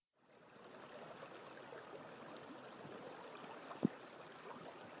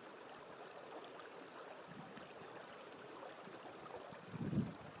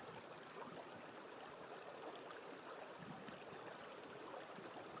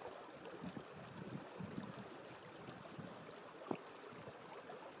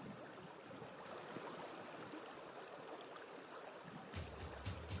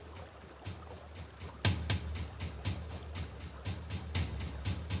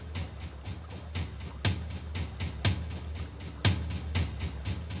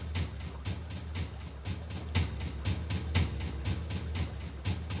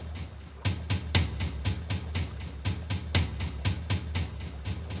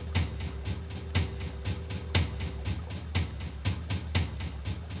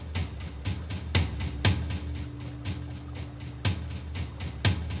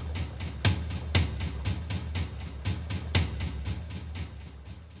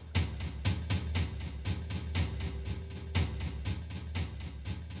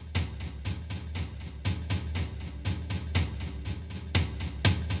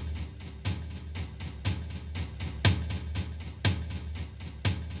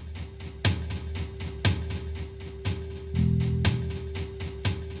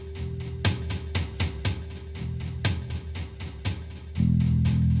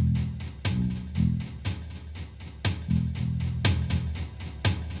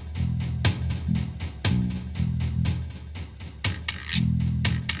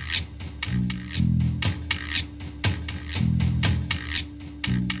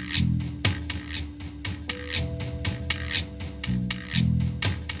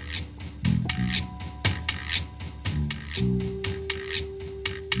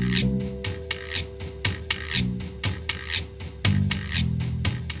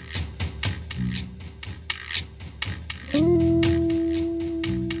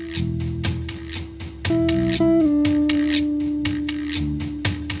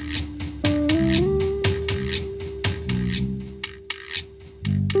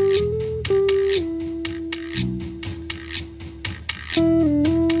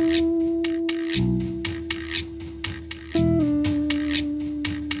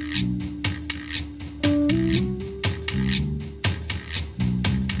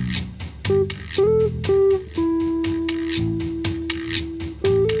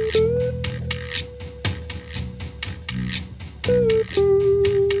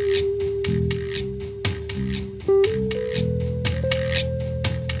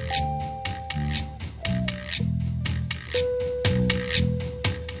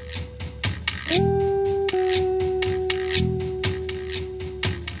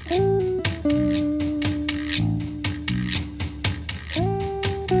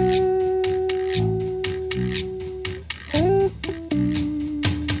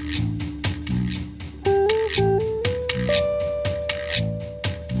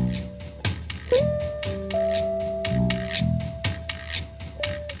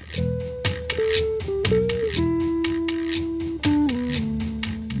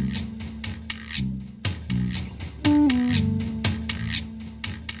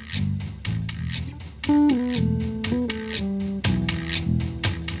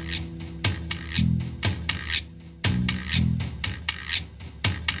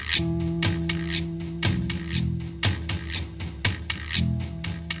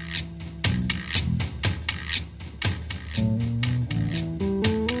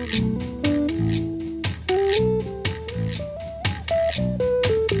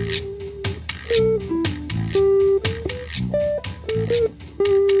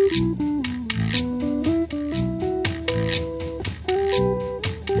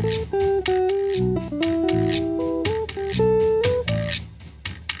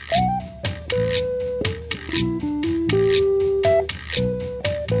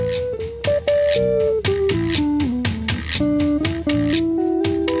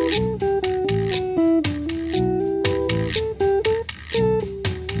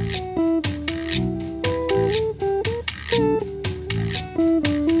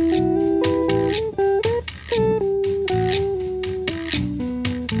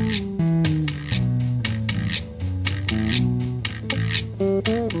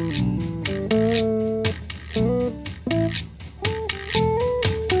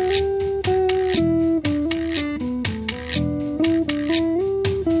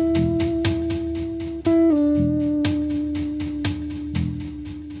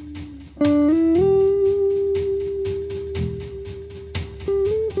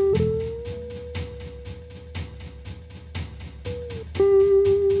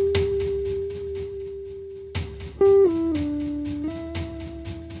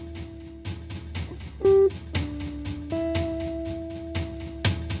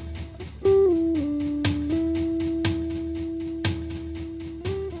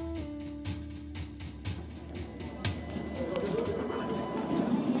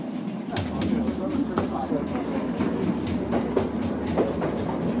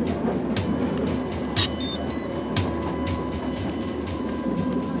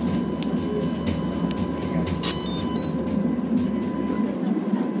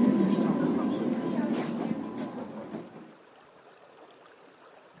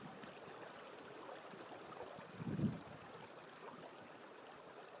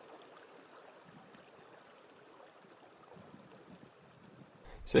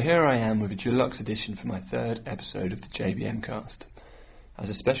So here I am with a deluxe edition for my third episode of the JBM cast. As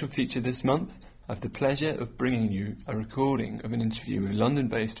a special feature this month, I have the pleasure of bringing you a recording of an interview with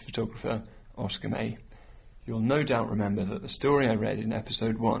London-based photographer Oscar May. You'll no doubt remember that the story I read in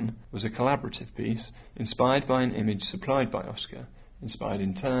episode 1 was a collaborative piece inspired by an image supplied by Oscar, inspired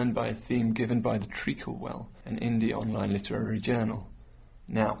in turn by a theme given by the Treacle Well, an indie online literary journal.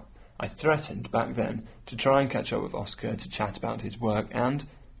 Now, I threatened back then to try and catch up with Oscar to chat about his work, and,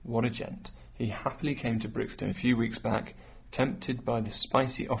 what a gent, he happily came to Brixton a few weeks back, tempted by the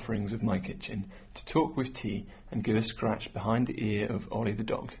spicy offerings of my kitchen, to talk with tea and give a scratch behind the ear of Ollie the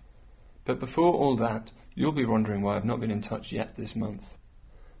dog. But before all that, you'll be wondering why I've not been in touch yet this month.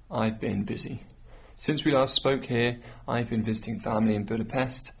 I've been busy. Since we last spoke here, I've been visiting family in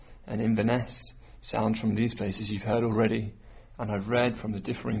Budapest and Inverness, sounds from these places you've heard already, and I've read from the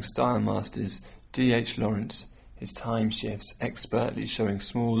differing style masters D.H. Lawrence, his time shifts expertly showing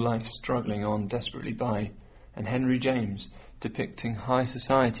small life struggling on desperately by, and Henry James, depicting high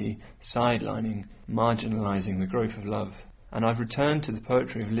society sidelining, marginalising the growth of love. And I've returned to the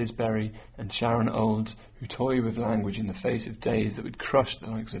poetry of Liz Berry and Sharon Olds, who toy with language in the face of days that would crush the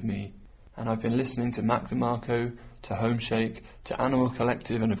likes of me. And I've been listening to Mac DeMarco, to Homeshake, to Animal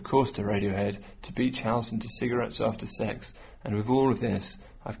Collective, and of course to Radiohead, to Beach House and to Cigarettes After Sex, and with all of this,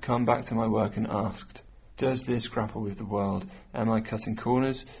 I've come back to my work and asked, does this grapple with the world? Am I cutting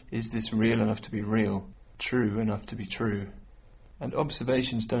corners? Is this real enough to be real? True enough to be true? And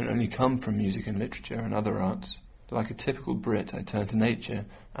observations don't only come from music and literature and other arts. Like a typical Brit, I turn to nature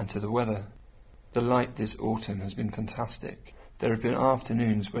and to the weather. The light this autumn has been fantastic. There have been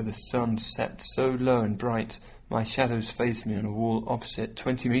afternoons where the sun set so low and bright, my shadows faced me on a wall opposite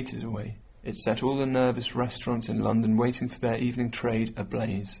 20 metres away. It set all the nervous restaurants in London waiting for their evening trade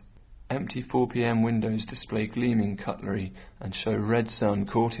ablaze. Empty 4 p.m. windows display gleaming cutlery and show red sun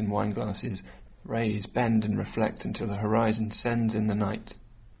caught in wineglasses. Rays bend and reflect until the horizon sends in the night.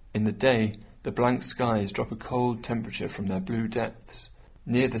 In the day, the blank skies drop a cold temperature from their blue depths.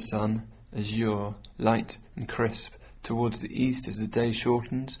 Near the sun, azure, light and crisp. Towards the east as the day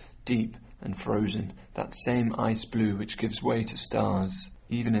shortens, deep and frozen, that same ice blue which gives way to stars.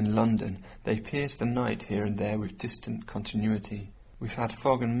 Even in London, they pierce the night here and there with distant continuity. We've had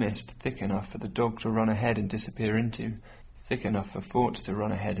fog and mist thick enough for the dog to run ahead and disappear into, thick enough for thoughts to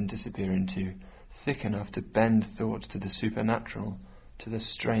run ahead and disappear into, thick enough to bend thoughts to the supernatural, to the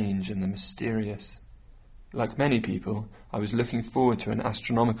strange and the mysterious. Like many people, I was looking forward to an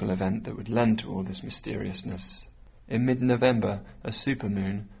astronomical event that would lend to all this mysteriousness. In mid-November, a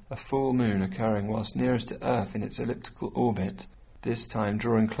supermoon, a full moon occurring whilst nearest to Earth in its elliptical orbit, this time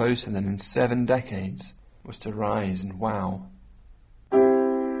drawing closer than in 7 decades, was to rise and wow.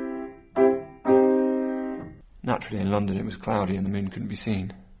 Naturally, in London it was cloudy and the moon couldn't be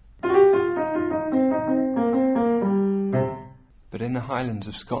seen. But in the Highlands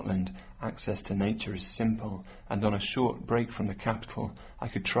of Scotland, access to nature is simple, and on a short break from the capital, I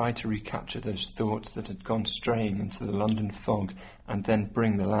could try to recapture those thoughts that had gone straying into the London fog and then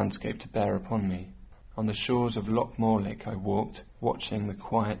bring the landscape to bear upon me. On the shores of Loch Morlich I walked, watching the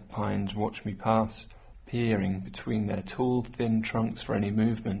quiet pines watch me pass, peering between their tall, thin trunks for any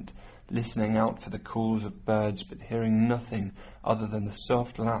movement, listening out for the calls of birds but hearing nothing other than the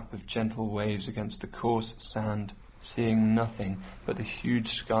soft lap of gentle waves against the coarse sand, seeing nothing but the huge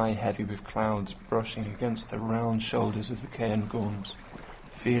sky heavy with clouds brushing against the round shoulders of the Cairngorms,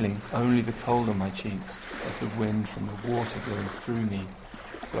 feeling only the cold on my cheeks of the wind from the water blowing through me,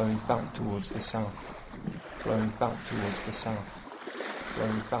 blowing back towards the south, blowing back towards the south,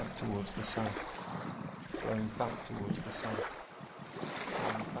 blowing back towards the south, blowing back towards the south,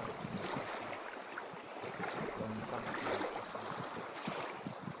 blowing back towards the south, blowing back towards the south.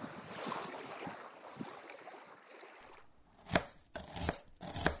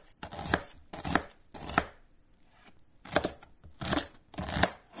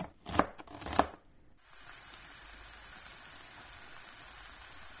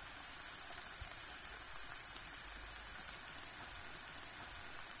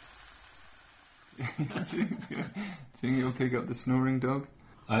 Do you think it'll pick up the snoring dog?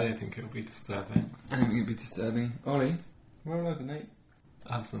 I don't think it'll be disturbing. I don't think it'll be disturbing. Ollie, roll over, mate.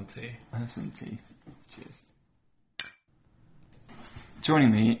 Have some tea. Have some tea. Cheers.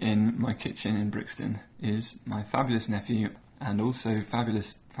 Joining me in my kitchen in Brixton is my fabulous nephew and also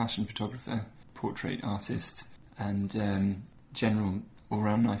fabulous fashion photographer, portrait artist and general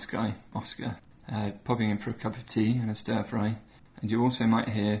all-round nice guy, Oscar, popping in for a cup of tea and a stir-fry. And you also might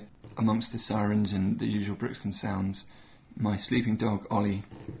hear, amongst the sirens and the usual Brixton sounds, my sleeping dog, Ollie,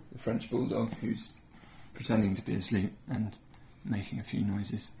 the French bulldog, who's pretending to be asleep and making a few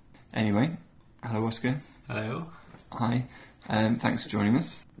noises. Anyway, hello Oscar. Hello. Hi. Thanks for joining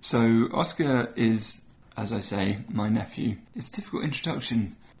us. So Oscar is, as I say, my nephew. It's a difficult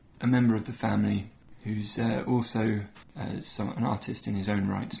introduction. A member of the family who's also an artist in his own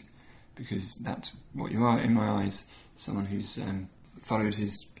right, because that's what you are in my eyes. Someone who's followed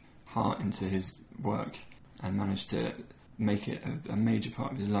his heart into his work and managed to make it a major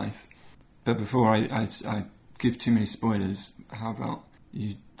part of his life. But before I give too many spoilers, how about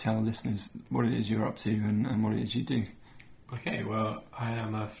you tell listeners what it is you're up to and what it is you do? Okay, well, I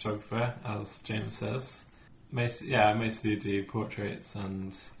am a photographer, as James says. I mostly do portraits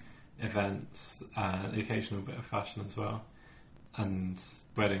and events, and occasional bit of fashion as well. And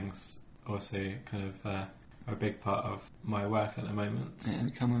weddings also kind of are a big part of my work at the moment. Yeah,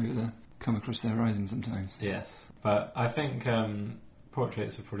 come across the horizon sometimes. Yes, but I think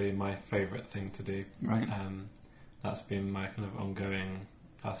portraits are probably my favourite thing to do. Right. That's been my kind of ongoing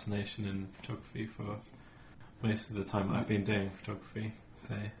fascination in photography for most of the time I've been doing photography.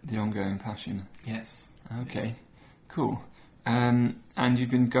 So the ongoing passion. Yes. Okay, cool. And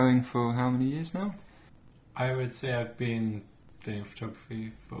you've been going for how many years now? I would say I've been doing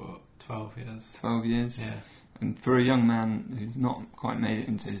photography for 12 years. 12 years? Yeah. And for a young man who's not quite made it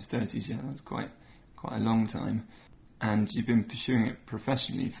into his 30s yet, that's quite a long time. And you've been pursuing it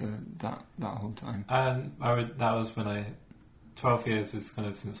professionally for that whole time? That was when 12 years is kind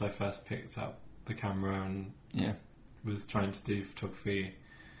of since I first picked up the camera and was trying to do photography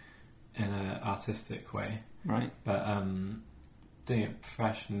in an artistic way. Right. But doing it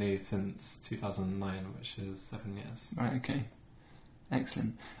professionally since 2009, which is 7 years. Right, okay.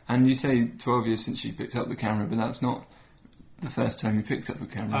 Excellent. And you say 12 years since you picked up the camera, but that's not the first time you picked up a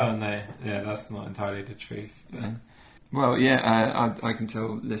camera. Oh, no. Yeah, that's not entirely the truth. Well, yeah, I can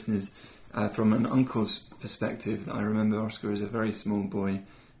tell listeners from an uncle's perspective that I remember Oscar as a very small boy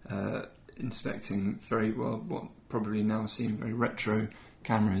inspecting what probably now seem very retro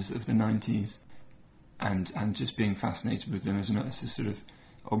cameras of the 90s and just being fascinated with them as a sort of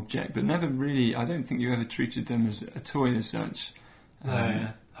object, but never really, I don't think you ever treated them as a toy as such. No,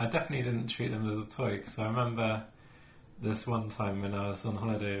 I definitely didn't treat them as a toy, because I remember this one time when I was on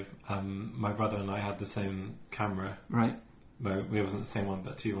holiday, my brother and I had the same camera. Right. Well, we wasn't the same one,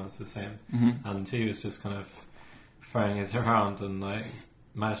 but two ones the same. Mm-hmm. And he was just kind of throwing it around and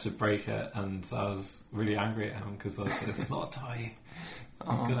managed to break it, and I was really angry at him because I was like, it's not a toy.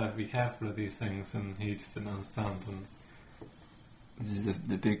 I'm gonna be careful of these things, and he just didn't understand. And this is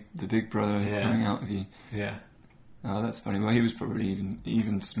the big brother coming out of you. Yeah. Oh, that's funny. Well, he was probably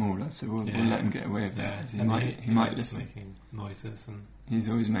even smaller, so we'll let him get away with that. He might listen. Making noises, and he's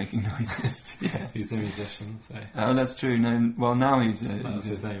always making noises. Yes. He's a musician, so. Oh, that's true. No, well, now he's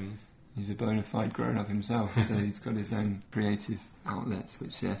his aim. He's a bona fide grown-up himself, so he's got his own creative outlets.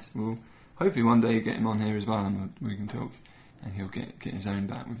 Which, yes, we'll hopefully one day get him on here as well, and we can talk, and he'll get his own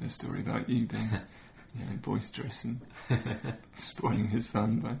back with a story about you being, boisterous and spoiling his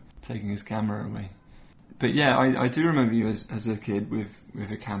fun by taking his camera away. But yeah, I do remember you as a kid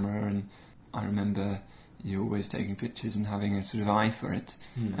with a camera, and I remember you always taking pictures and having a sort of eye for it.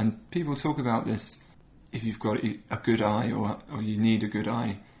 Mm. And people talk about this, if you've got a good eye or you need a good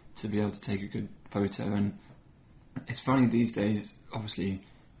eye to be able to take a good photo. And it's funny these days, obviously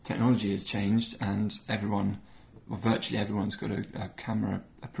technology has changed, and virtually everyone's got a camera,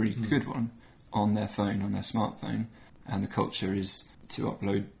 a pretty good one, on their phone, on their smartphone, and the culture is to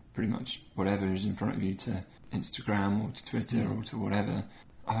upload pretty much whatever is in front of you to Instagram or to Twitter or to whatever.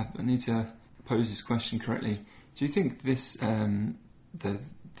 I need to pose this question correctly. Do you think this the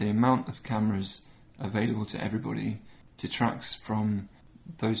amount of cameras available to everybody detracts from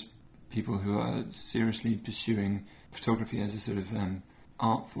those people who are seriously pursuing photography as a sort of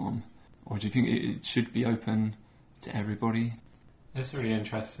art form, or do you think it should be open to everybody? It's a really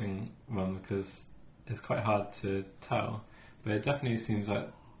interesting one because it's quite hard to tell, but it definitely seems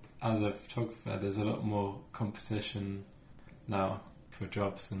like as a photographer there's a lot more competition now for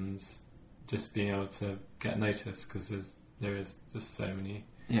jobs and just being able to get noticed, because there is just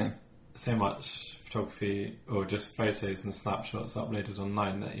so much photography or just photos and snapshots uploaded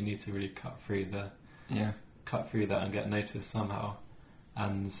online that you need to really cut through that and get noticed somehow.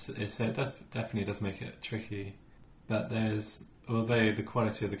 And it definitely does make it tricky. But although the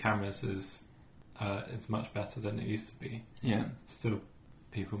quality of the cameras is much better than it used to be, still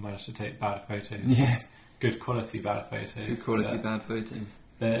people manage to take bad photos. Yeah. Good quality bad photos. Good quality bad photos.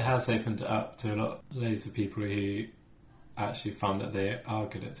 But it has opened it up to loads of people who actually found that they are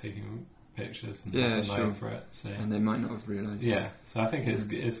good at taking pictures and have an eye for it. So. And they might not have realised. So I think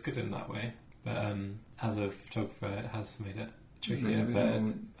it's good in that way. But as a photographer, it has made it trickier, but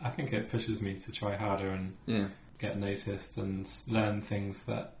I think it pushes me to try harder and get noticed and learn things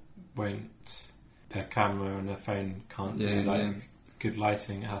that a camera and a phone can't do. Like good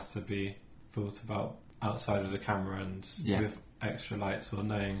lighting has to be thought about outside of the camera and with extra lights, or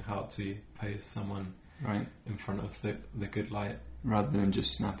knowing how to pose someone in front of the good light. Rather than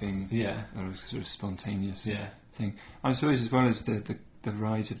just snapping a sort of spontaneous thing. I suppose as well as the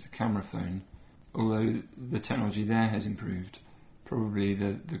rise of the camera phone, although the technology there has improved, probably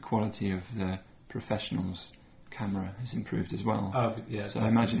the quality of the professional's camera has improved as well. Oh, yeah. So definitely. I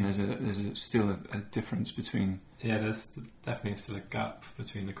imagine there's still a difference between. Yeah, there's definitely still a gap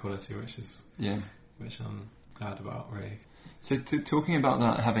between the quality, which I'm glad about, really. So talking about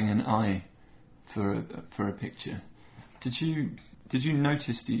that, having an eye for a picture, did you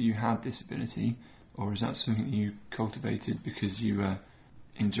notice that you had this ability, or is that something you cultivated because you were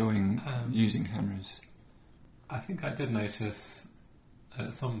enjoying using cameras? I think I did notice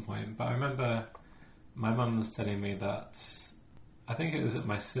at some point, but I remember my mum was telling me that I think it was at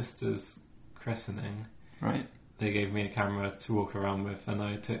my sister's christening. Right. They gave me a camera to walk around with, and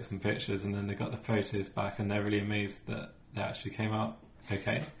I took some pictures, and then they got the photos back, and they're really amazed that they actually came out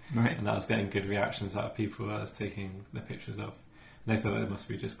okay. Right. And I was getting good reactions out of people I was taking the pictures of. And they thought it must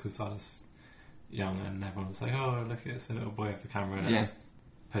be just because I was young, and everyone was like, "Oh, look, it's a little boy with the camera, let's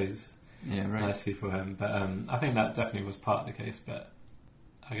pose nicely for him." But I think that definitely was part of the case. But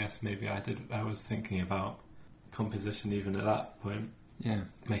I guess maybe I was thinking about composition even at that point. Yeah.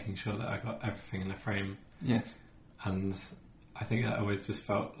 Making sure that I got everything in a frame. Yes. And I think that always just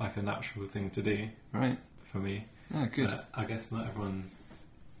felt like a natural thing to do. Right. For me. Oh, good. But I guess not everyone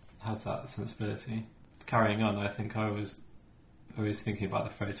has that sensibility. Carrying on, I think I was always thinking about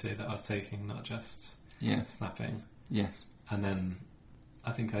the photo that I was taking, not just snapping. Yes. And then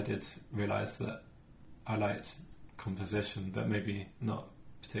I think I did realise that I liked composition, but maybe not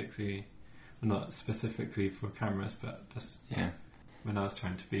specifically for cameras, but just when I was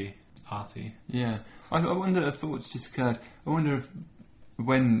trying to be arty. Yeah. I wonder, a thought just occurred, I wonder if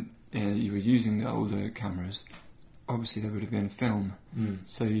when you were using the older cameras, obviously there would have been film,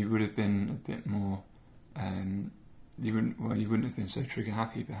 so you would have been a bit more, you wouldn't have been so trigger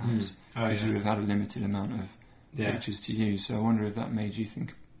happy perhaps, because you would have had a limited amount of pictures to use, so I wonder if that made you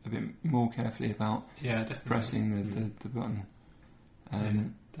think a bit more carefully about pressing the button.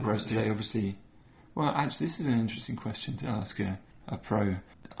 Whereas today, obviously, well, actually, this is an interesting question to ask a pro.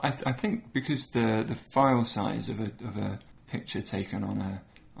 I think because the file size of a picture taken on a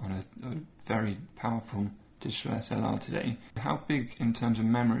very powerful digital SLR today, how big in terms of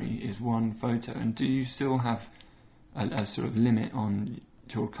memory is one photo, and do you still have a sort of limit on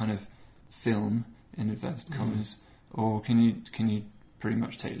your kind of film in inverted commas, or can you pretty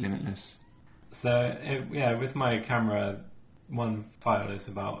much take limitless? So with my camera, one file is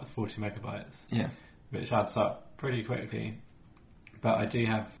about 40 megabytes, which adds up pretty quickly. But I do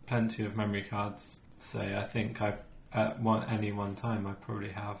have plenty of memory cards, so I think at any one time I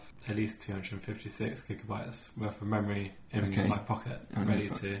probably have at least 256 gigabytes worth of memory in my pocket, ready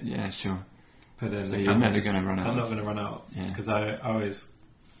to put in. So you're never going to run out. I'm not going to run out, because I always,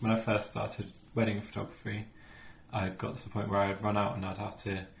 when I first started wedding photography, I got to the point where I'd run out and I'd have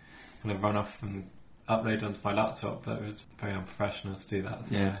to kind of run off and upload onto my laptop, but it was very unprofessional to do that.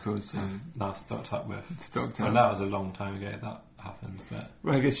 So of course. I've now stocked up. Well, that was a long time ago that happened, but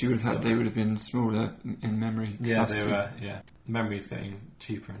I guess you would have had, they would have been smaller in memory capacity. They were. Memory's getting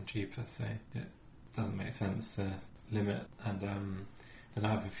cheaper and cheaper, so it doesn't make sense to limit. And then I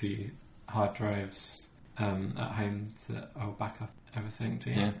have a few hard drives at home that I'll back up everything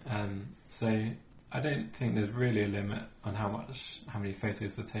to. So I don't think there's really a limit on how many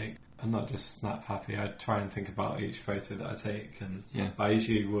photos I take. I'm not just snap happy. I try and think about each photo that I take, and I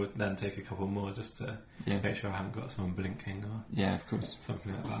usually will then take a couple more just to make sure I haven't got someone blinking or of course,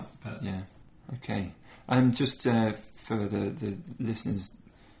 something like that. But okay. And just for the listeners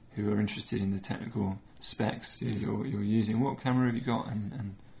who are interested in the technical specs you're using, what camera have you got,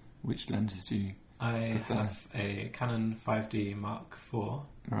 and which lenses do you prefer? Have a Canon 5D Mark IV,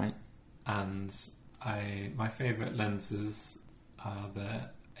 right? And my favourite lenses are the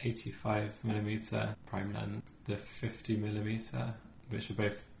 85mm prime lens, the 50mm, which are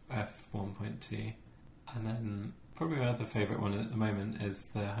both f1.2, and then probably my other favourite one at the moment is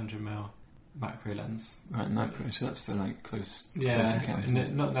the 100mm macro lens. Right, macro. So that's for like close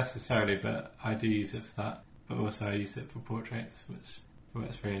encounters. Not necessarily, but I do use it for that. But also I use it for portraits, which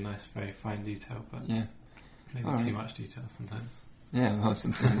works very nice, very fine detail, but maybe too much detail sometimes. Yeah, well,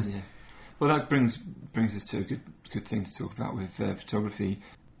 sometimes. Well, that brings us to a good thing to talk about with photography.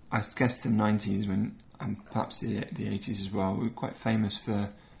 I guess the 90s when, and perhaps the 80s as well, were quite famous for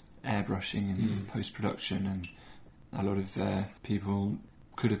airbrushing and post-production, and a lot of people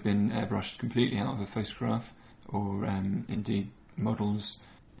could have been airbrushed completely out of a photograph, or indeed models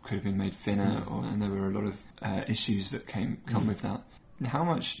could have been made thinner, and there were a lot of issues that come with that. And how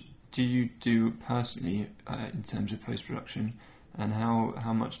much do you do personally in terms of post-production, and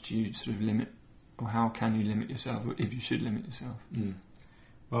how much do you sort of limit, or how can you limit yourself, or if you should limit yourself?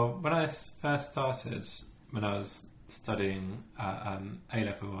 Well, when I first started, when I was studying at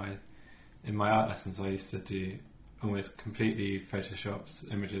A-level, in my art lessons I used to do almost completely photoshopped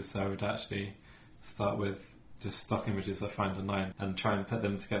images, so I would actually start with just stock images I find online and try and put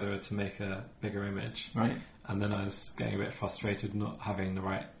them together to make a bigger image. Right. And then I was getting a bit frustrated not having the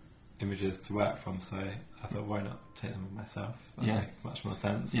right images to work from, so I thought, why not take them myself? That would make much more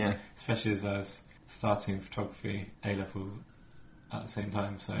sense. Yeah. Especially as I was starting photography A-level at the same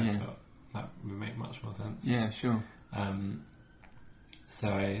time, so I thought that would make much more sense. Yeah, sure. So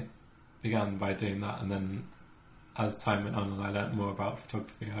I began by doing that, and then as time went on and I learnt more about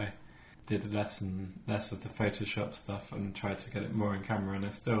photography, I did less and less of the Photoshop stuff and tried to get it more in camera, and I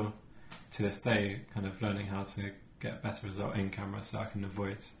still, to this day, kind of learning how to get a better result in camera so I can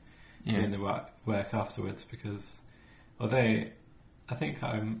avoid doing the work afterwards, because although I think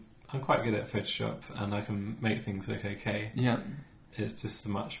I'm quite good at Photoshop and I can make things look okay, it's just a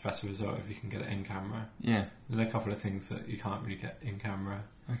much better result if you can get it in camera. Yeah. There are a couple of things that you can't really get in camera.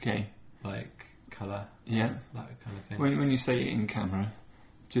 Okay. Like colour. Yeah. That kind of thing. When you say in camera,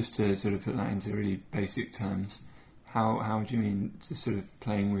 just to sort of put that into really basic terms, how do you mean, just sort of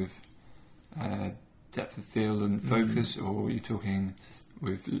playing with depth of field and focus, or are you talking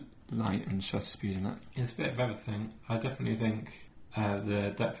with light and shutter speed and that? It's a bit of everything. I definitely think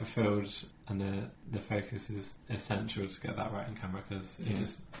the depth of field and the focus is essential to get that right in camera, because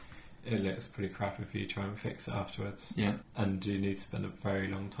it looks pretty crap if you try and fix it afterwards. Yeah. And you need to spend a very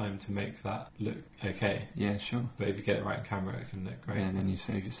long time to make that look okay. Yeah, sure. But if you get it right in camera, it can look great. Yeah, then you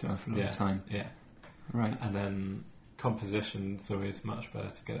save yourself a lot of time. Yeah. Right. And then composition's always much better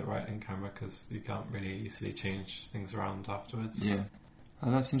to get it right in camera, because you can't really easily change things around afterwards. Yeah.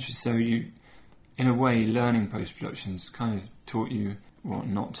 Oh, that's interesting. So you, in a way, learning post-production's kind of taught you what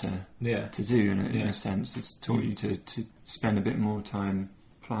not to do in a sense. It's taught you to spend a bit more time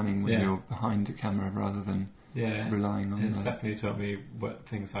planning when you're behind the camera rather than relying on. It's definitely taught me what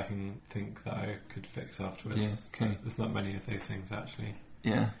things I can think that I could fix afterwards. Yeah, okay. There's not many of those things actually.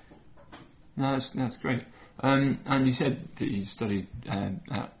 Yeah. No, that's great. And you said that you studied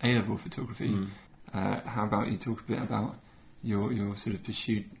at A-level photography. How about you talk a bit about your sort of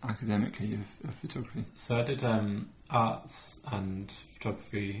pursuit academically of photography? So I did arts and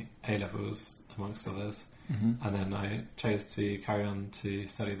photography A-levels amongst others, and then I chose to carry on to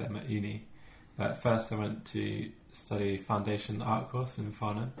study them at uni. But first I went to study foundation art course in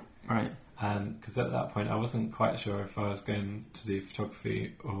Farnham. Right. Because at that point I wasn't quite sure if I was going to do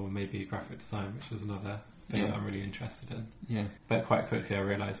photography or maybe graphic design, which is another thing that I'm really interested in. Yeah. But quite quickly I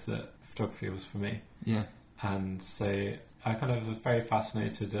realised that photography was for me. Yeah. And so I kind of was very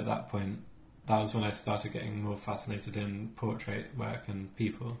fascinated at that point. That was when I started getting more fascinated in portrait work and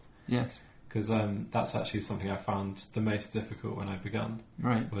people. Yes. Because that's actually something I found the most difficult when I began.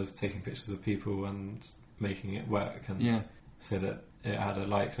 Right. Was taking pictures of people and making it work, and so that it had a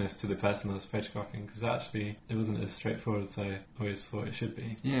likeness to the person I was photographing, because actually it wasn't as straightforward as I always thought it should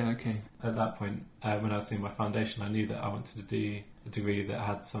be. Yeah, okay. At that point, when I was doing my foundation, I knew that I wanted to do a degree that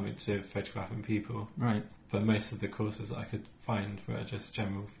had something to do with photographing people. Right. But most of the courses that I could find were just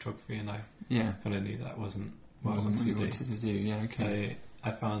general photography, and I kind of knew that wasn't what I wanted to do. Yeah, okay. So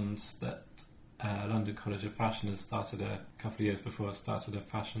I found that London College of Fashion had started a couple of years before, started a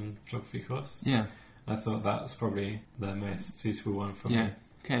fashion photography course. Yeah. I thought that's probably the most suitable one for me.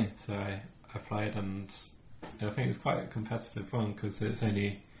 Okay. So I applied, and I think it's quite a competitive one, because it's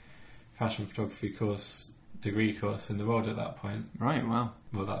only fashion photography degree course in the world at that point. Right. Wow.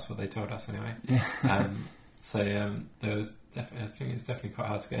 Well, that's what they told us anyway. Yeah. So there was I think it's definitely quite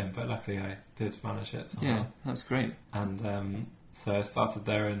hard to get in, but luckily I did manage it somehow. Yeah, that's great. And so I started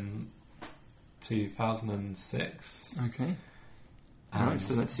there in 2006. Okay. Right,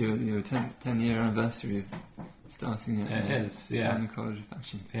 so that's your 10-year anniversary of starting at London College of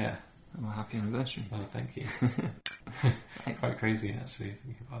Fashion. Yeah. Well, happy anniversary. Oh, thank you. Quite crazy, actually,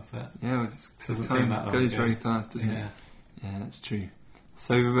 thinking about that. Yeah, well, time goes very fast, doesn't it? Yeah, that's true.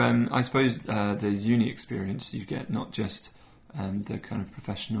 So I suppose the uni experience you get, not just the kind of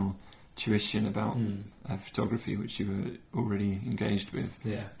professional tuition about photography, which you were already engaged with,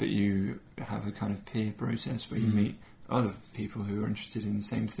 but you have a kind of peer process where you meet other people who are interested in the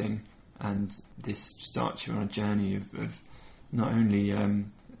same thing, and this starts you on a journey of not only a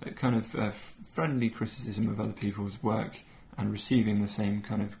kind of friendly criticism of other people's work and receiving the same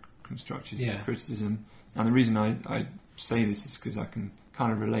kind of constructive criticism. And the reason I say this is because I can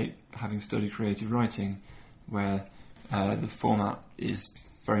kind of relate, having studied creative writing, where the format is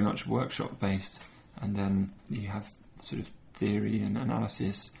very much workshop based, and then you have sort of theory and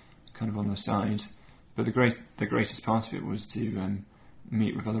analysis kind of on the side. But the greatest part of it was to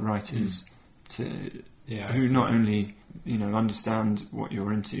meet with other writers who not only understand what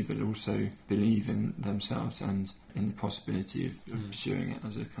you're into, but also believe in themselves and in the possibility of pursuing it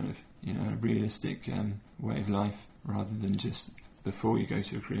as a kind of a realistic way of life, rather than just before you go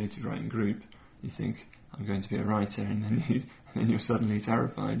to a creative writing group you think, I'm going to be a writer, and then you're suddenly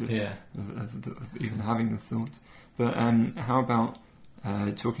terrified of even having the thought. But how about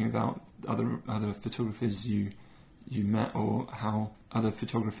talking about other photographers you met, or how other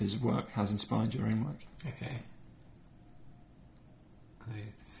photographers' work has inspired your own work? Okay. I need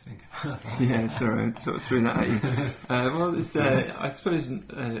to think about that. Yeah, sorry, I sort of threw that at you. Well, it's, I suppose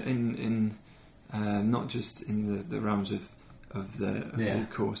in not just in the realms of the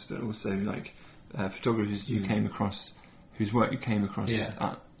course, but also like photographers you came across, whose work you came across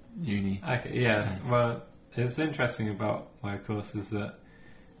at uni. Okay, well, it's interesting about my course is that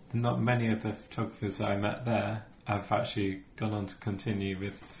not many of the photographers that I met there have actually gone on to continue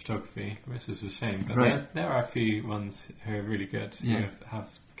with photography, which is a shame. But there are a few ones who are really good who have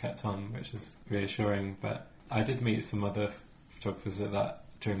kept on, which is reassuring. But I did meet some other photographers at that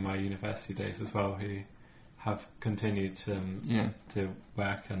during my university days as well, who have continued to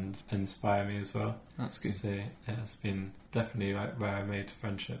work and inspire me as well. That's good. So it's been definitely like where I made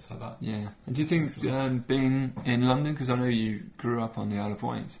friendships like that. Yeah. And do you think being in London, because I know you grew up on the Isle of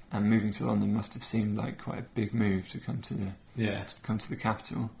Wight, and moving to London must have seemed like quite a big move to come to the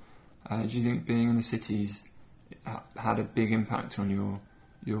capital. Do you think being in the cities had a big impact on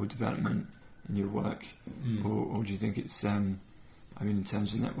your development and your work, or do you think it's in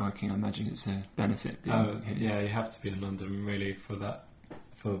terms of networking, I imagine it's a benefit being here. Yeah, you have to be in London really for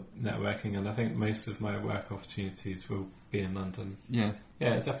networking, and I think most of my work opportunities will be in London. Yeah,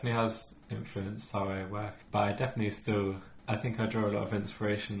 it definitely has influenced how I work, but I definitely I think I draw a lot of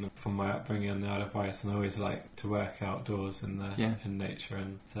inspiration from my upbringing in the Isle of Wight, and I always like to work outdoors in nature,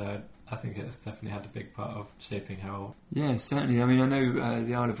 and so I think it's definitely had a big part of shaping how... Yeah, certainly. I mean, I know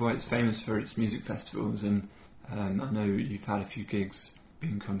the Isle of Wight is famous for its music festivals, and I know you've had a few gigs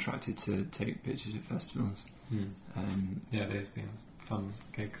being contracted to take pictures at festivals. They've been fun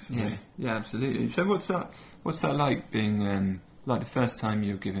gigs for me. Yeah, absolutely. So what's that like, being like the first time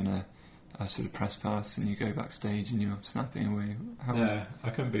you're given a sort of press pass and you go backstage and you're snapping away? I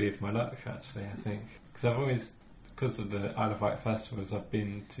couldn't believe my luck, actually, I think. Because of the Isle of Wight festivals, I've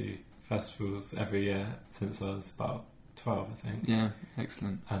been to festivals every year since I was about 12, I think. Yeah,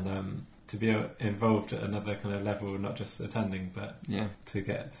 excellent. And to be involved at another kind of level, not just attending, but to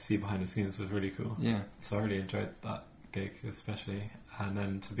get to see behind the scenes was really cool. Yeah. So I really enjoyed that gig, especially, and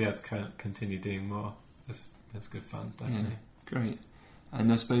then to be able to continue doing more was good fun, definitely. Yeah, great.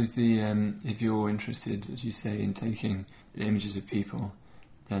 And I suppose if you're interested, as you say, in taking images of people,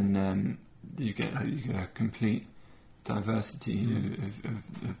 then you get a complete diversity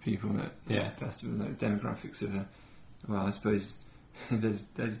of people at the festival. The demographics of I suppose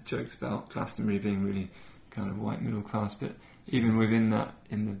there's jokes about Glastonbury being really kind of white middle class, but even within that,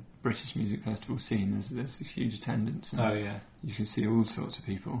 in the British music festival scene, there's a huge attendance. You can see all sorts of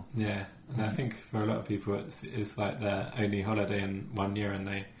people. Yeah, and I think for a lot of people it's like their only holiday in 1 year, and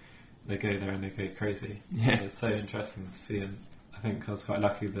they go there and they go crazy. Yeah, it's so interesting to see, and I think I was quite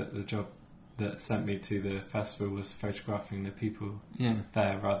lucky that the job that sent me to the festival was photographing the people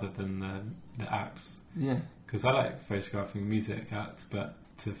there rather than the acts. Yeah. Because I like photographing music acts, but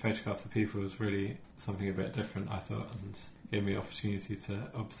to photograph the people was really something a bit different, I thought, and gave me the opportunity to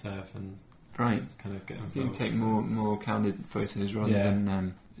observe and kind of get involved. So you take more candid photos rather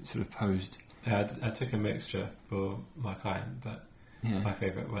than sort of posed. Yeah, I took a mixture for my client, but my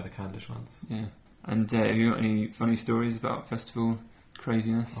favourite were the candid ones. Yeah. And have you got any funny stories about festival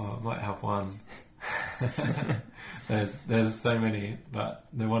craziness? Oh, I might have one. There's so many, but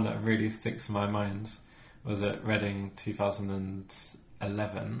the one that really sticks in my mind was at Reading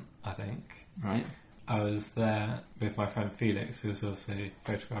 2011, I think. Right. I was there with my friend Felix, who was also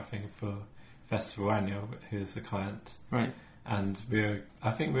photographing for Festival Annual, who was a client. Right. And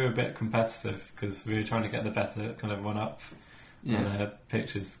I think we were a bit competitive because we were trying to get the better kind of one-up on the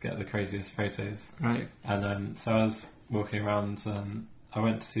pictures, get the craziest photos. Right. And so I was walking around and I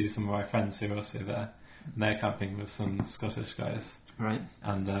went to see some of my friends who were also there. And they're camping with some Scottish guys. Right.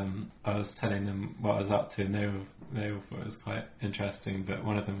 And I was telling them what I was up to, and they all thought it was quite interesting, but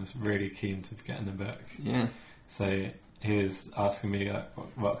one of them was really keen to get in the book. Yeah. So he was asking me, like,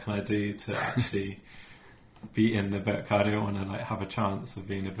 what can I do to actually be in the book? I don't want to like have a chance of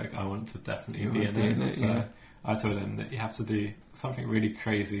being in the book. I want to definitely be in it. So I told him that you have to do something really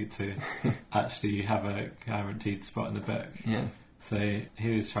crazy to actually have a guaranteed spot in the book. Yeah. So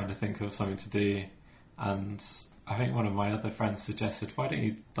he was trying to think of something to do, and I think one of my other friends suggested, why don't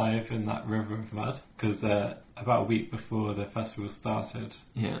you dive in that river of mud? Because about a week before the festival started,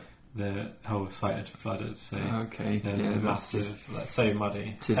 the whole site had flooded. So there's massive, like, so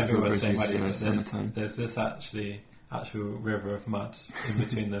muddy. Everywhere's so muddy. But there's this actual river of mud in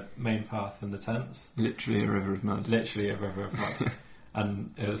between the main path and the tents. Literally a river of mud. Literally a river of mud.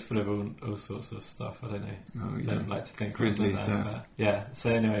 And it was full of all sorts of stuff. I don't know. I don't like to think grisly stuff. But yeah.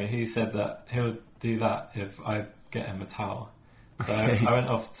 So anyway, he said that he'll do that if I get him a towel. So I went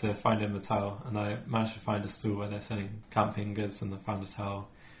off to find him a towel, and I managed to find a store where they're selling camping goods, and I found a towel.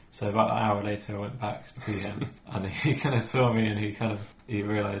 So about an hour later, I went back to him, and he kind of saw me, and he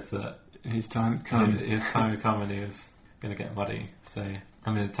realised that his time had come. His time had come, and he was going to get muddy. So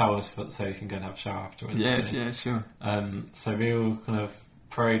I mean, the towel was so he can go and have a shower afterwards. Yeah, sure. So we all kind of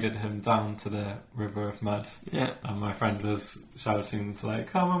paraded him down to the river of mud. Yeah. And my friend was shouting like,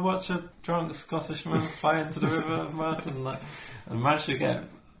 "Come and watch a drunk Scottish man fly into the river of mud," and managed to get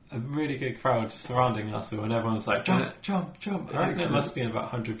a really good crowd surrounding us, and everyone was like, "Jump, jump, jump!" I think there must have been about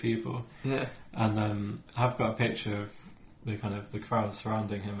 100 people. Yeah. And I've got a picture of the crowd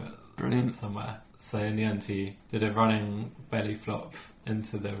surrounding him Brilliant. somewhere. So in the end, he did a running belly flop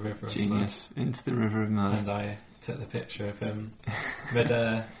into the river of mud. Into the river of mud. And I took the picture of him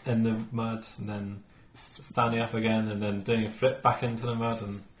midair in the mud, and then standing up again, and then doing a flip back into the mud,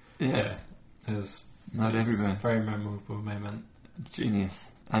 and it was mud everywhere. A very memorable moment. Genius.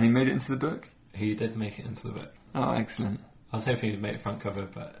 And he made it into the book? He did make it into the book. Oh, excellent. I was hoping he'd make it front cover,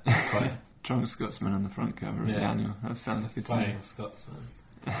 but quite. Drunk Scotsman on the front cover of the annual. That sounds good to me. Flying Scotsman.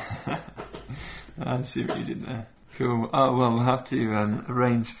 I see what you did there. Cool. Oh, well, we'll have to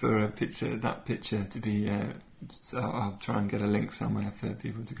arrange for that picture to be... so I'll try and get a link somewhere for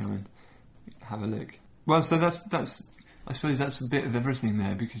people to come and have a look. Well, so that's I suppose that's a bit of everything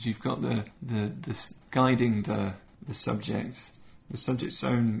there, because you've got the guiding the subject's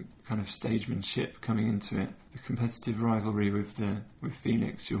own kind of stagemanship coming into it, the competitive rivalry with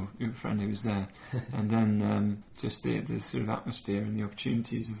Felix, your friend who was there, and then just the sort of atmosphere and the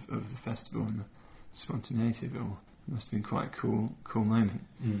opportunities of the festival and the spontaneity of it all. It must have been quite a cool moment.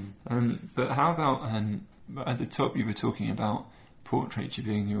 But how about at the top you were talking about portraiture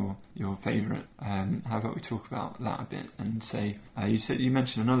being your favourite. How about we talk about that a bit and say you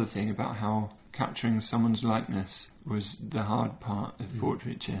mentioned another thing about how capturing someone's likeness was the hard part of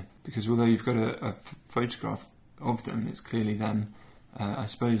portraiture, because although you've got a photograph of them, it's clearly them. I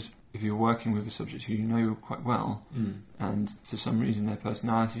suppose if you're working with a subject who you know quite well, and for some reason their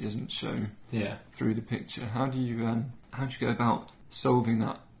personality doesn't show through the picture, how do you go about solving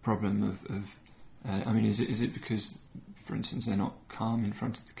that problem of I mean, is it because, for instance, they're not calm in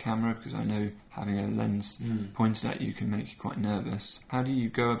front of the camera? Because I know having a lens pointed at you can make you quite nervous. How do you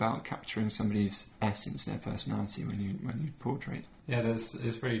go about capturing somebody's essence, their personality, when you portrait? Yeah,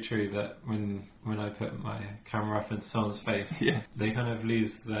 it's really true that when I put my camera up into someone's face, they kind of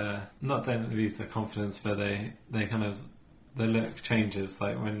don't lose their confidence, but they kind of, the look changes.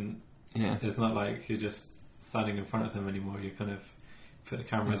 Like when it's not like you're just standing in front of them anymore. You kind of put the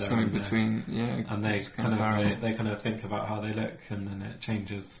camera there, something between, and they kind of think about how they look, and then it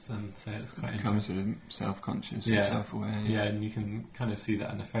changes, and so it's quite becomes sort of self-conscious and self-aware. Yeah, and you can kind of see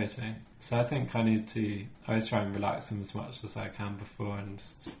that in the photo. So I think I always try and relax them as much as I can before, and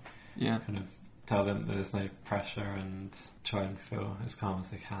just kind of tell them that there's no pressure, and try and feel as calm as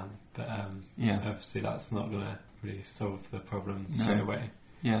they can. But obviously that's not going to really solve the problem straight away.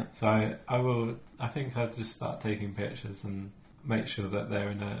 Yeah. So I think I'd just start taking pictures and make sure that they're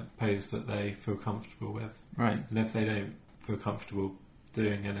in a pose that they feel comfortable with. Right. And if they don't feel comfortable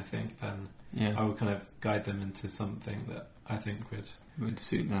doing anything, then I will kind of guide them into something that I think would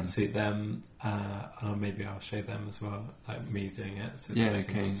suit them. And maybe I'll show them as well, like me doing it. So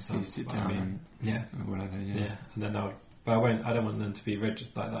so you sit down or whatever. And then I don't want them to be rigid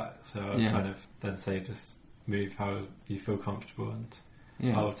like that. So I'll kind of then say, just move how you feel comfortable, and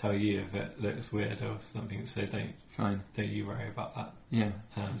I'll tell you if it looks weird or something, so don't you worry about that.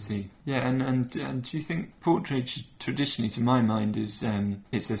 I see. And do you think portraiture traditionally, to my mind, is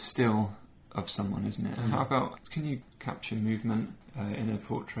it's a still of someone, isn't it? Mm. How about, can you capture movement in a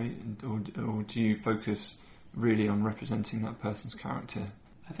portrait, or do you focus really on representing that person's character?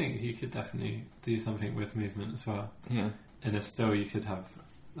 I think you could definitely do something with movement as well. Yeah. In a still, you could have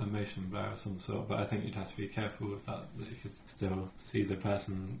a motion blur of some sort, but I think you'd have to be careful with that you could still see the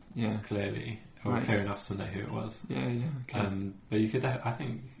person clearly, or Right. clear enough to know who it was. Yeah, okay. But you could, I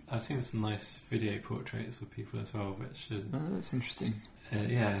think, I've seen some nice video portraits of people as well, which Oh, that's interesting. so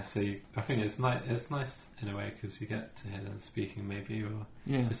I think it's nice in a way because you get to hear them speaking maybe, or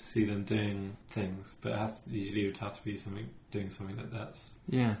Yeah. just see them doing things, but usually it would have to be doing something that's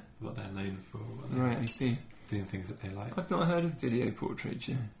Yeah. what they're known for, what they're Right, I see. doing things that they like. I've not heard of video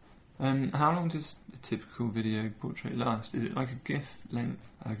portraiture. How long does a typical video portrait last? Is it like a GIF length?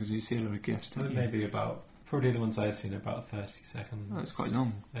 Because you see a lot of GIFs, don't you? Maybe probably the ones I've seen are about 30 seconds. Oh, that's quite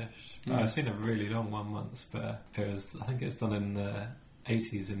long. Ish. Yeah. I've seen a really long one once, but I think it's done in the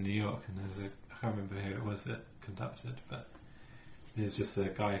 80s in New York, and I can't remember who it was that conducted, but it was just a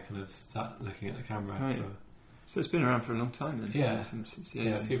guy kind of sat looking at the camera. Right. So it's been around for a long time then? Yeah. Since the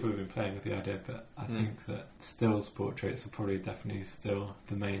Yeah, 80s. people have been playing with the idea, but I think that stills portraits are probably definitely still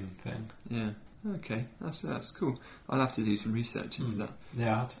the main thing. Yeah. Okay, that's cool. I'll have to do some research into that.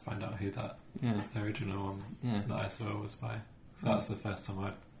 Yeah, I had to find out who that Yeah. original one Yeah. that I saw was by. So that's the first time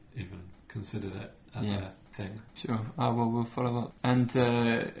I've even considered it as Yeah. a thing. Sure. Well, we'll follow up. And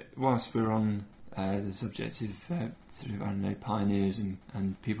whilst we're on the subject of sort of, I don't know, pioneers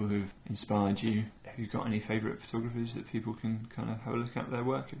and people who've inspired you, have you got any favourite photographers that people can kind of have a look at their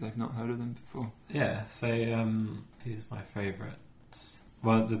work if they've not heard of them before? Yeah, so who's my favourite?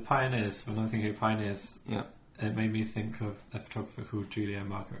 Well, the pioneers, when I'm thinking of pioneers, Yeah. it made me think of a photographer called Julia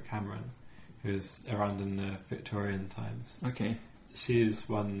Margaret Cameron, who was around in the Victorian times. Okay. She's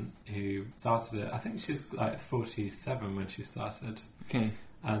one who started it, I think she was like 47 when she started. Okay.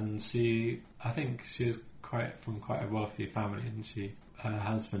 And I think she was from quite a wealthy family, and her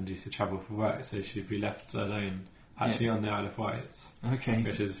husband used to travel for work, so she'd be left alone, actually on the Isle of Wight, Okay.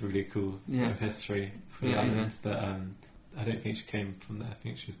 which is really cool bit of history for the islands. That I don't think she came from there. I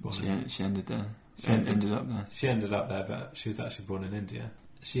think she was born She ended there. She ended up there. She ended up there, but she was actually born in India.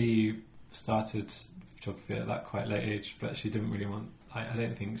 She started photography at that quite late age, but she didn't really want. I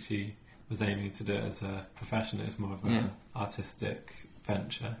don't think she was aiming to do it as a profession. It was more of an artistic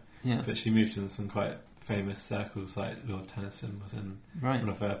venture. Yeah. But she moved in some quite famous circles, like Lord Tennyson was in one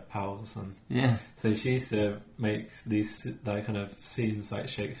of her pals, and so she used to make these like kind of scenes, like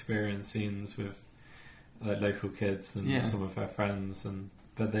Shakespearean scenes with like local kids and some of her friends,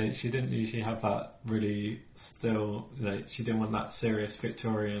 but she didn't usually have that really still, like she didn't want that serious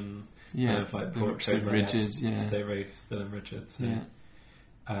Victorian kind of like portrait, rigid, stay very still and rigid. So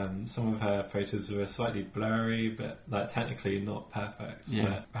some of her photos were slightly blurry, but like technically not perfect,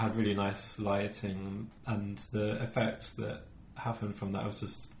 but had really nice lighting, and the effect that happened from that was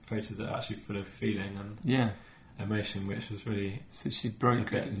just photos that are actually full of feeling and emotion, which was really she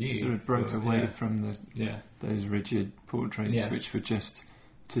broke away from those rigid portraits, which were just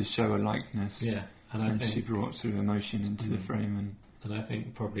to show a likeness. And I think she brought sort of emotion into the frame, and I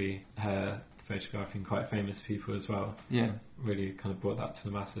think probably her photographing quite famous people as well. Really kind of brought that to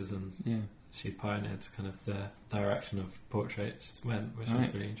the masses, and she pioneered kind of the direction of portraits which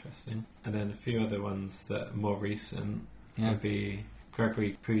was really interesting. And then a few other ones that are more recent would be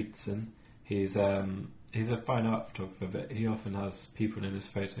Gregory Prudson. He's a fine art photographer, but he often has people in his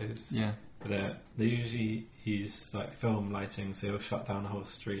photos. But they usually use like film lighting, so he'll shut down a whole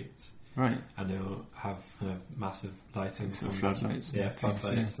street. And he'll have kind of massive lighting, sort of floodlights.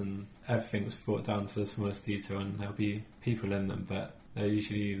 Floodlights, and everything's thought down to the smallest detail, and there'll be people in them, but they're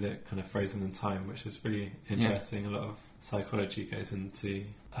usually kind of frozen in time, which is really interesting. A lot of psychology goes into.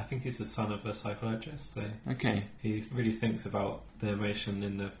 I think he's the son of a psychologist, so he really thinks about the emotion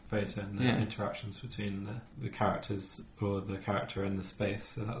in the photo and the interactions between the characters, or the character and the space.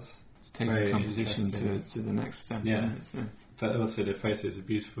 So that's taking composition to the next step, isn't it? So. But also the photos are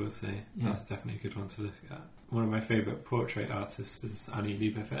beautiful, so that's definitely a good one to look at. One of my favourite portrait artists is Annie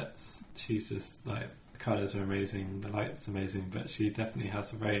Leibovitz. She's just like, the colours are amazing, the light's amazing, but she definitely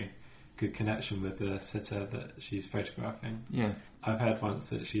has a very good connection with the sitter that she's photographing. I've heard once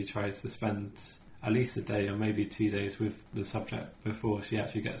that she tries to spend at least a day or maybe 2 days with the subject before she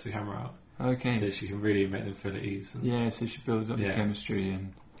actually gets the camera out. So she can really make them feel at ease. And so she builds up the chemistry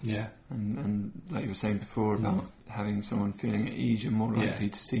and like you were saying before about having someone feeling at ease, you're more likely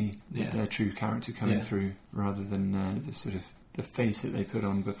to see their true character coming through, rather than the sort of the face that they put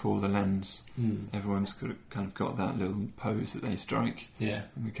on before the lens. Everyone's kind of got that little pose that they strike, and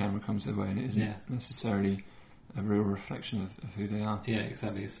the camera comes their way, and it isn't necessarily a real reflection of who they are. Yeah,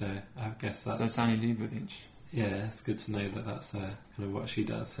 exactly. So I guess So that's... that's Annie Leibovich. Yeah, it's good to know that that's kind of what she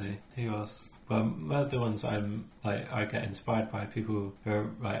does. So who else? Well, one of the ones I get inspired by people who are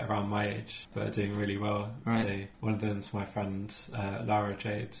like around my age but are doing really well. Right. So one of them's my friend Lara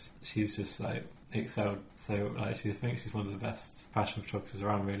Jade. She's just like excelled. So like she thinks she's one of the best fashion photographers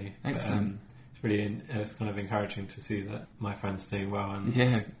around, really. Excellent. But, it's really it's kind of encouraging to see that my friend's doing well. And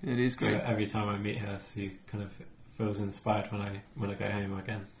Yeah, it is great. every time I meet her, she kind of feels inspired when I go home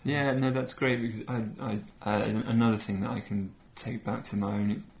again. So. Yeah, no, that's great because I another thing that I can take back to my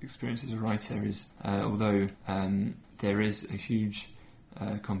own experience as a writer is although there is a huge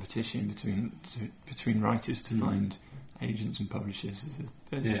competition between writers to find agents and publishers.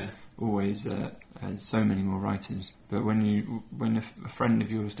 There's always so many more writers. But when a friend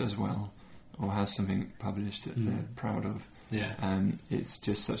of yours does well or has something published that they're proud of, it's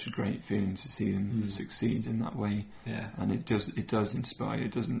just such a great feeling to see them succeed in that way. Yeah. And it does inspire.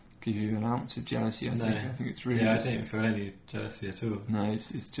 It doesn't give you an ounce of jealousy. I think it's really. Yeah, I don't feel any jealousy at all. No,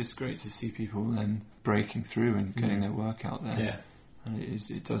 it's just great to see people breaking through and getting their work out there. Yeah. And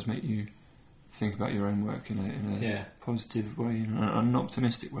it does make you think about your own work in a positive way, in an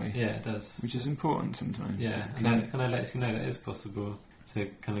optimistic way. Yeah, it does. Which is important sometimes. Yeah, and then it kind of lets you know that it's possible to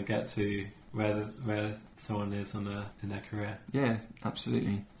kind of get to where someone is in their career. Yeah,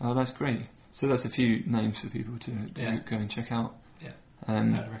 absolutely. Oh, that's great. So that's a few names for people to go and check out. Yeah,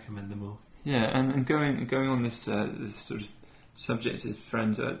 I'd recommend them all. Yeah, and going on this sort of subject of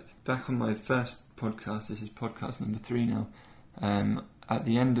friends, back on my first podcast, this is podcast number 3 now, at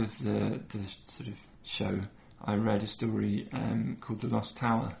the end of the sort of show, I read a story called The Lost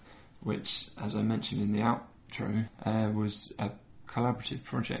Tower, which, as I mentioned in the outro, was a collaborative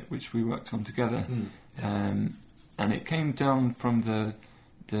project which we worked on together. Yes. And it came down from the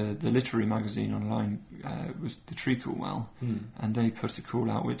literary magazine online, was the Treacle Well, and they put a call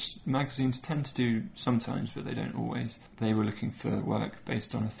out, which magazines tend to do sometimes, but they don't always. They were looking for work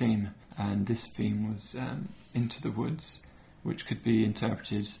based on a theme, and this theme was Into the Woods, which could be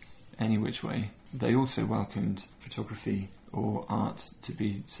interpreted any which way. They also welcomed photography or art to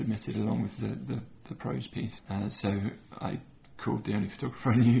be submitted along with the prose piece. So I called the only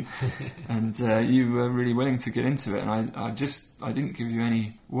photographer I knew, and you were really willing to get into it. And I didn't give you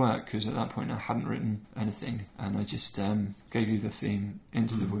any work because at that point I hadn't written anything, and I just gave you the theme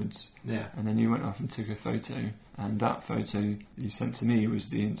Into the Woods. Yeah. And then you went off and took a photo, and that photo you sent to me was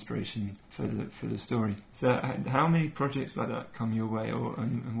the inspiration for the story. So how many projects like that come your way,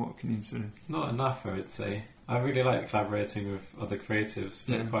 and what can you sort of... Not enough, I would say. I really like collaborating with other creatives,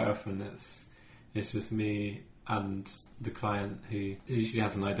 but quite often it's just me and the client who usually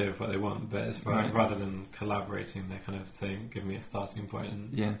has an idea of what they want, but it's rather than collaborating, they're kind of saying, give me a starting point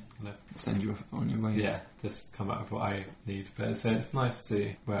and kind of send you on your way. Yeah, just come out with what I need. But so it's nice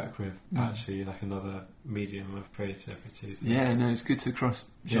to work with actually like another medium of creativity. So yeah, no, it's good to cross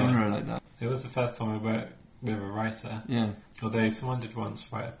genre like that. It was the first time I worked with a writer. Yeah. Although someone did once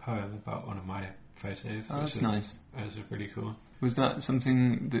write a poem about one of my photos. Oh, that's nice. It was really cool. Was that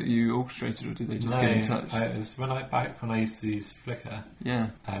something that you orchestrated, or did they just get in touch? It was when I used to use Flickr. Yeah.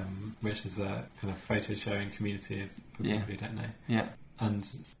 Which is a kind of photo sharing community for people who don't know. Yeah. And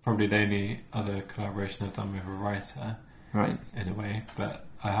probably the only other collaboration I've done with a writer. Right. In a way, but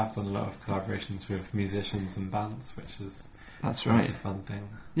I have done a lot of collaborations with musicians and bands, which is a fun thing.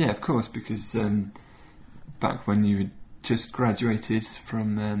 Yeah, of course, because back when you had just graduated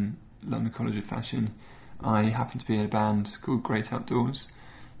from London College of Fashion, I happened to be in a band called Great Outdoors,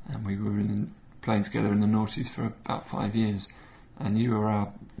 and we were playing together in the noughties for about 5 years, and you were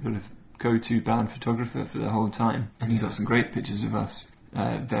our sort of go-to band photographer for the whole time, and you got some great pictures of us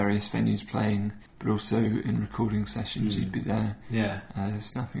at various venues playing, but also in recording sessions you'd be there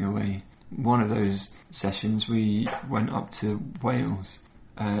snapping away. One of those sessions we went up to Wales.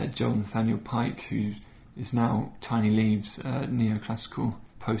 John Nathaniel Pike, who is now Tiny Leaves, neoclassical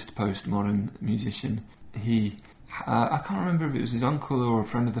post-modern musician, he I can't remember if it was his uncle or a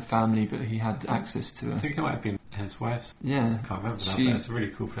friend of the family, but he had access to I think it might have been his wife's. Yeah. I can't remember that, but it's a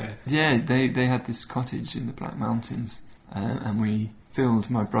really cool place. Yeah, they had this cottage in the Black Mountains, and we filled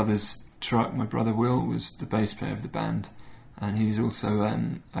my brother's truck. My brother Will was the bass player of the band, and he's also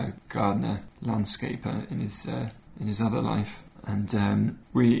a gardener, landscaper in his other life. And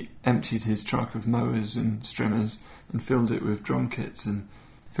we emptied his truck of mowers and strimmers and filled it with drum kits and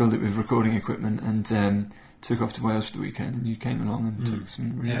filled it with recording equipment, and took off to Wales for the weekend. And you came along and took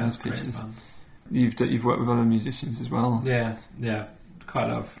some really nice pictures. You've worked with other musicians as well. Yeah, quite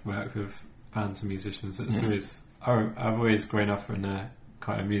a lot of work with bands and musicians. It's always I've always grown up in a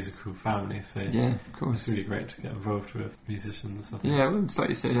quite a musical family, so Yeah, of course. it's really great to get involved with musicians. I think. Yeah, well, it's like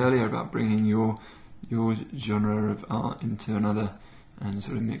you said earlier about bringing your genre of art into another and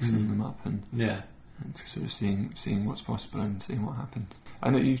sort of mixing them up and sort of seeing what's possible and seeing what happens. I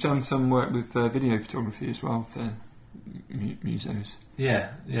know you've done some work with video photography as well for musos.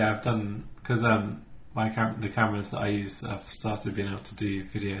 Yeah, I've done, because the cameras that I use, I've started being able to do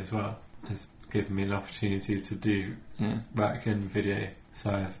video as well. It's given me an opportunity to do work in video,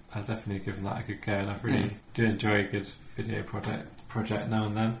 so I've definitely given that a good go, and I really do enjoy a good video project now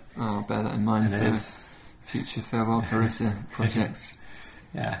and then. Oh, I'll bear that in mind for future Farewell Clarissa projects.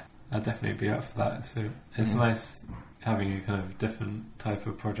 Yeah, I'd definitely be up for that. So it's nice having a kind of different type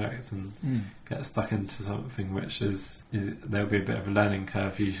of project and get stuck into something which there'll be a bit of a learning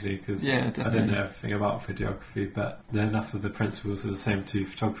curve usually, because I don't know everything about videography, but enough of the principles are the same to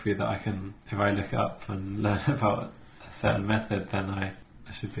photography that I can, if I look up and learn about a certain method, then I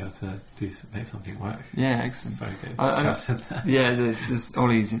should be able to make something work. Yeah, excellent. Sorry, there's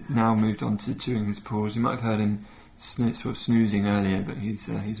Ollie's now moved on to chewing his paws. You might have heard him sort of snoozing earlier, but he's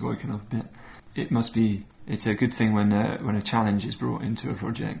woken up a bit. It's a good thing when a challenge is brought into a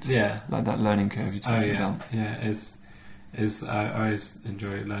project. Yeah, like that learning curve you're talking about. Yeah, I always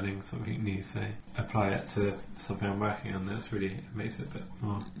enjoy learning something new, so apply it to something I'm working on. It makes it a bit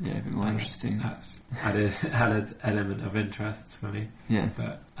more interesting. Added element of interest for me. Yeah,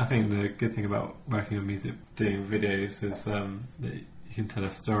 but I think the good thing about working on music, doing videos, is that you can tell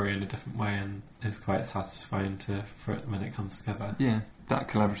a story in a different way, and it's quite satisfying for it when it comes together. Yeah, that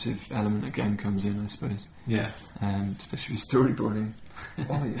collaborative element again comes in, I suppose. Yeah, especially with storyboarding.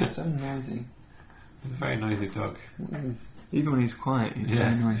 Oh, you're so noisy. He's a very noisy dog. Even when he's quiet, he's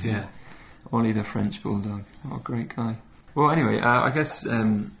very noisy. Yeah. Ollie the French bulldog. What a great guy. Well, anyway, I guess,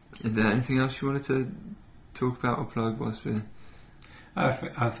 is there anything else you wanted to talk about or plug whilst we're... I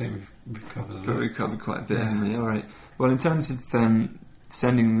think we've covered a lot. We've covered quite a bit, haven't we? All right. Well, in terms of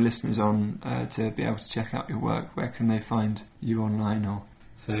sending listeners on to be able to check out your work, where can they find you online?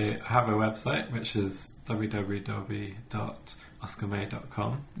 So I have a website, which is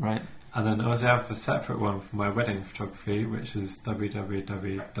www.oscarmay.com. Right. And then I also have a separate one for my wedding photography, which is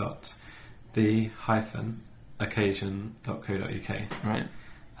www.the-occasion.co.uk. Right.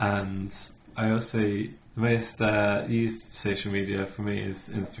 And I also, the most used social media for me is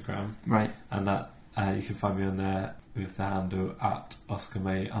Instagram. Right. And that you can find me on there with the handle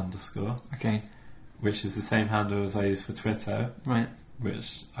 @OscarMay_. Okay. Which is the same handle as I use for Twitter. Right.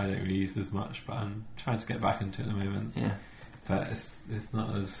 Which I don't really use as much, but I'm trying to get back into it at the moment. Yeah. But it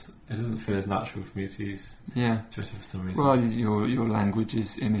doesn't feel as natural for me to use Twitter for some reason. Well, your language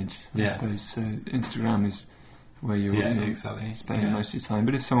is image, I suppose. So Instagram is where you're spending most of your time.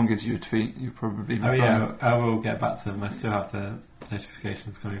 But if someone gives you a tweet, you'll probably reply. I will get back to them. I still have the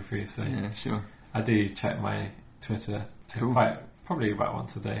notifications coming through, so yeah, sure. I do check my Twitter probably about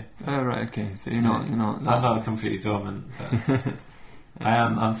once a day. Oh, right, okay. So you're not. I'm not completely dormant, but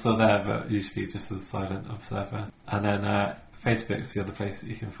I'm still there, but usually just as a silent observer. And then Facebook's the other place that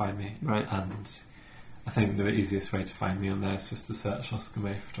you can find me. Right. And I think the easiest way to find me on there is just to search Oscar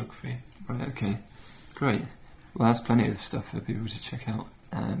May Photography. Right, okay. Great. Well, that's plenty of stuff for people to check out.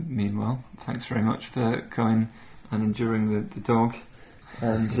 Meanwhile, thanks very much for coming and enduring the dog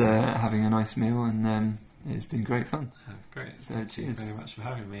and having a nice meal, and it's been great fun. Great. So Thank cheers. you very much for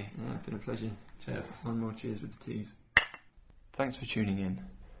having me. It's been a pleasure. Cheers. One more cheers with the teas. Thanks for tuning in.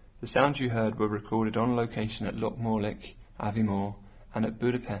 The sounds you heard were recorded on location at Lokmorlik, Avimor, and at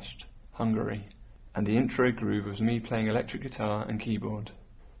Budapest, Hungary, and the intro groove was me playing electric guitar and keyboard.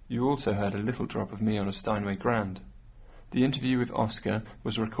 You also heard a little drop of me on a Steinway Grand. The interview with Oscar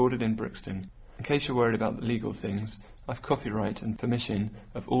was recorded in Brixton. In case you're worried about the legal things, I've copyright and permission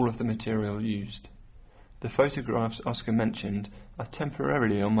of all of the material used. The photographs Oscar mentioned are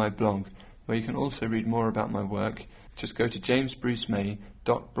temporarily on my blog, where you can also read more about my work. Just go to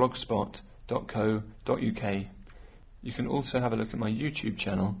jamesbrucemay.blogspot.co.uk. You can also have a look at my YouTube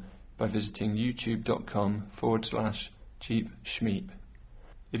channel by visiting youtube.com/cheapschmeep.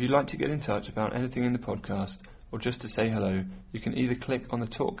 If you'd like to get in touch about anything in the podcast or just to say hello, you can either click on the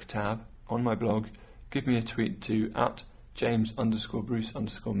Talk tab on my blog, give me a tweet to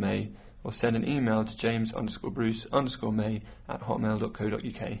 @James_Bruce_May, or send an email to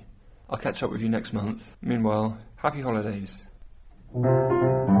James_Bruce_May@hotmail.co.uk. I'll catch up with you next month. Meanwhile, happy holidays.